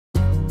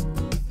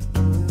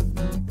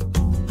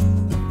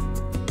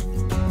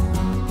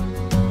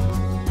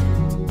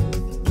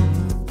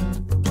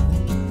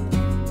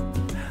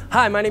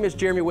Hi, my name is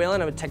Jeremy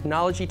Whalen. I'm a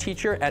technology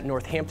teacher at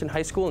Northampton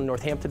High School in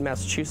Northampton,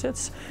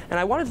 Massachusetts. And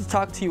I wanted to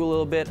talk to you a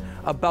little bit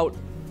about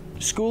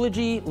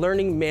Schoology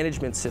Learning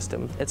Management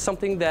System. It's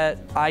something that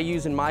I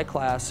use in my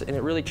class, and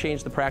it really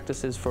changed the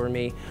practices for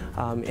me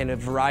in a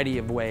variety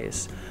of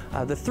ways.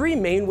 The three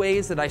main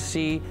ways that I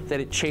see that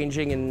it's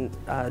changing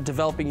and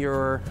developing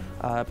your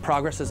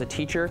progress as a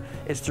teacher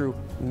is through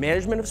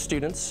management of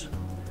students,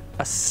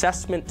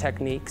 assessment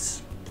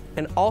techniques,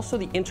 and also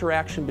the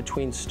interaction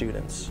between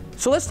students.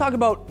 So let's talk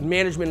about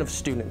management of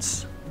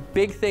students.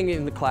 Big thing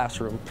in the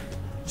classroom.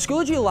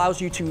 Schoology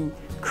allows you to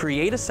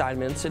create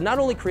assignments, and not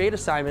only create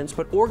assignments,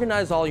 but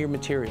organize all your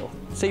material.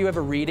 Say you have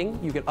a reading,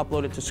 you can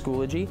upload it to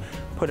Schoology,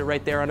 put it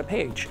right there on a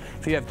page.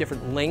 If you have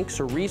different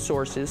links or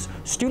resources,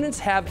 students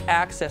have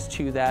access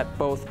to that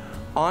both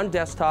on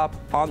desktop,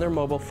 on their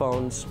mobile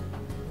phones,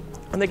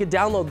 and they can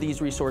download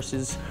these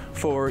resources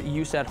for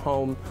use at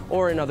home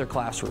or in other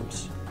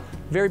classrooms.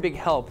 Very big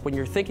help when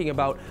you're thinking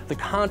about the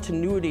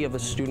continuity of a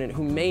student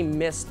who may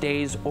miss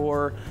days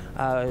or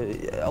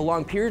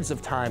long periods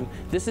of time.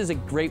 This is a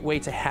great way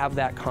to have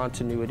that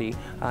continuity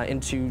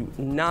and to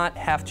not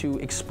have to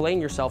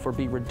explain yourself or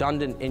be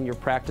redundant in your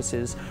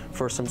practices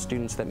for some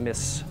students that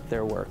miss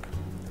their work.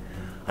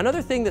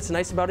 Another thing that's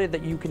nice about it is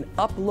that you can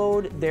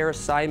upload their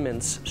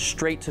assignments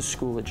straight to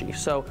Schoology.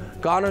 So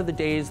gone are the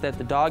days that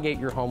the dog ate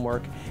your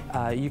homework.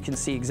 You can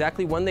see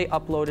exactly when they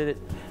uploaded it,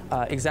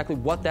 exactly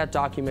what that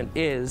document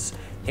is,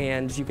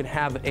 and you can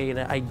have an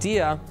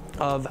idea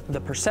of the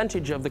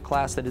percentage of the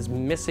class that is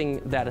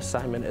missing that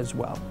assignment as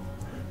well.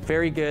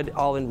 Very good,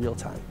 all in real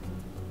time.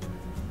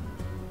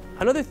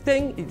 Another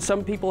thing,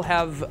 some people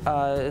have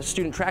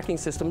student tracking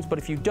systems, but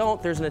if you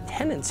don't, there's an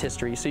attendance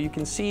history. So you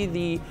can see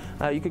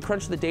you can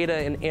crunch the data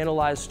and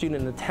analyze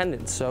student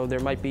attendance. So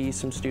there might be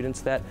some students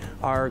that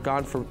are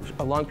gone for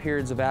long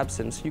periods of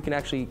absence. You can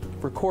actually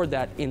record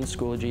that in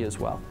Schoology as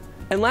well.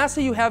 And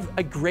lastly, you have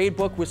a grade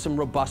book with some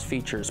robust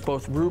features,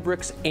 both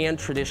rubrics and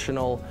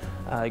traditional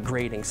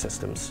grading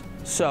systems.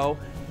 So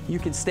you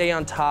can stay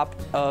on top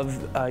of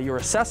your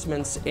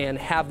assessments and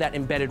have that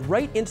embedded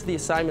right into the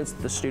assignments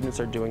that the students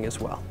are doing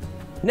as well.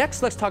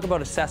 Next, let's talk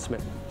about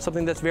assessment,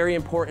 something that's very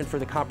important for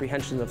the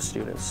comprehension of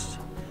students.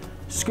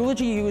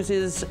 Schoology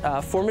uses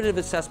formative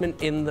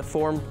assessment in the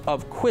form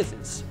of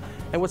quizzes.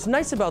 And what's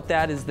nice about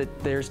that is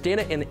that there's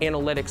data and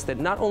analytics that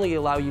not only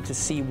allow you to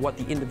see what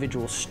the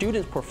individual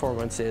student's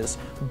performance is,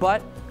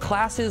 but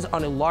classes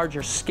on a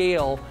larger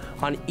scale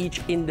on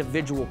each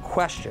individual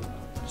question.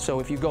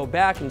 So if you go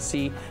back and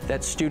see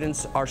that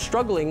students are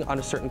struggling on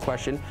a certain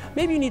question,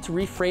 maybe you need to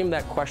reframe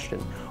that question,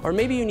 or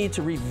maybe you need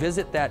to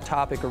revisit that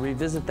topic or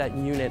revisit that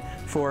unit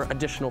for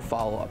additional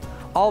follow-up.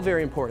 All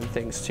very important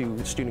things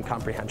to student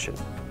comprehension.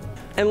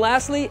 And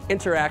lastly,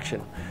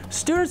 interaction.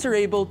 Students are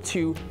able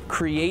to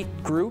create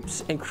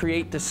groups and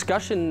create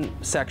discussion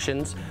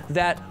sections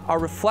that are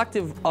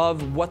reflective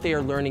of what they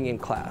are learning in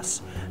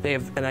class. They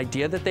have an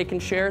idea that they can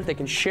share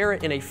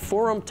it in a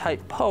forum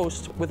type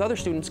post with other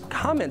students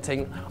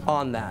commenting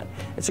on that.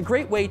 It's a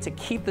great way to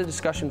keep the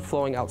discussion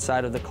flowing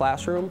outside of the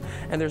classroom,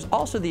 and there's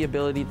also the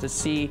ability to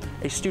see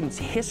a student's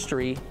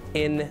history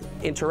in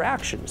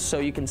interactions. So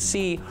you can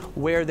see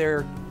where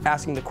they're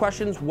asking the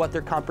questions, what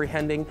they're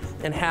comprehending,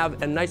 and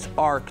have a nice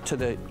arc to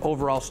the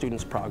overall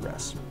student's progress.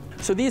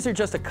 So these are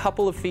just a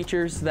couple of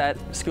features that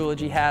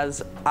Schoology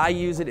has. I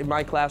use it in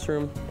my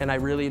classroom and I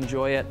really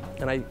enjoy it,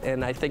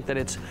 and I think that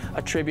it's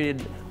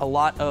attributed a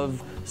lot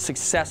of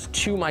success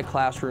to my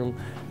classroom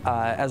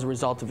as a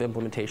result of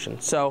implementation.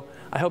 So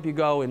I hope you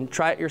go and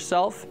try it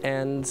yourself,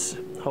 and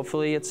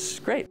hopefully it's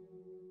great.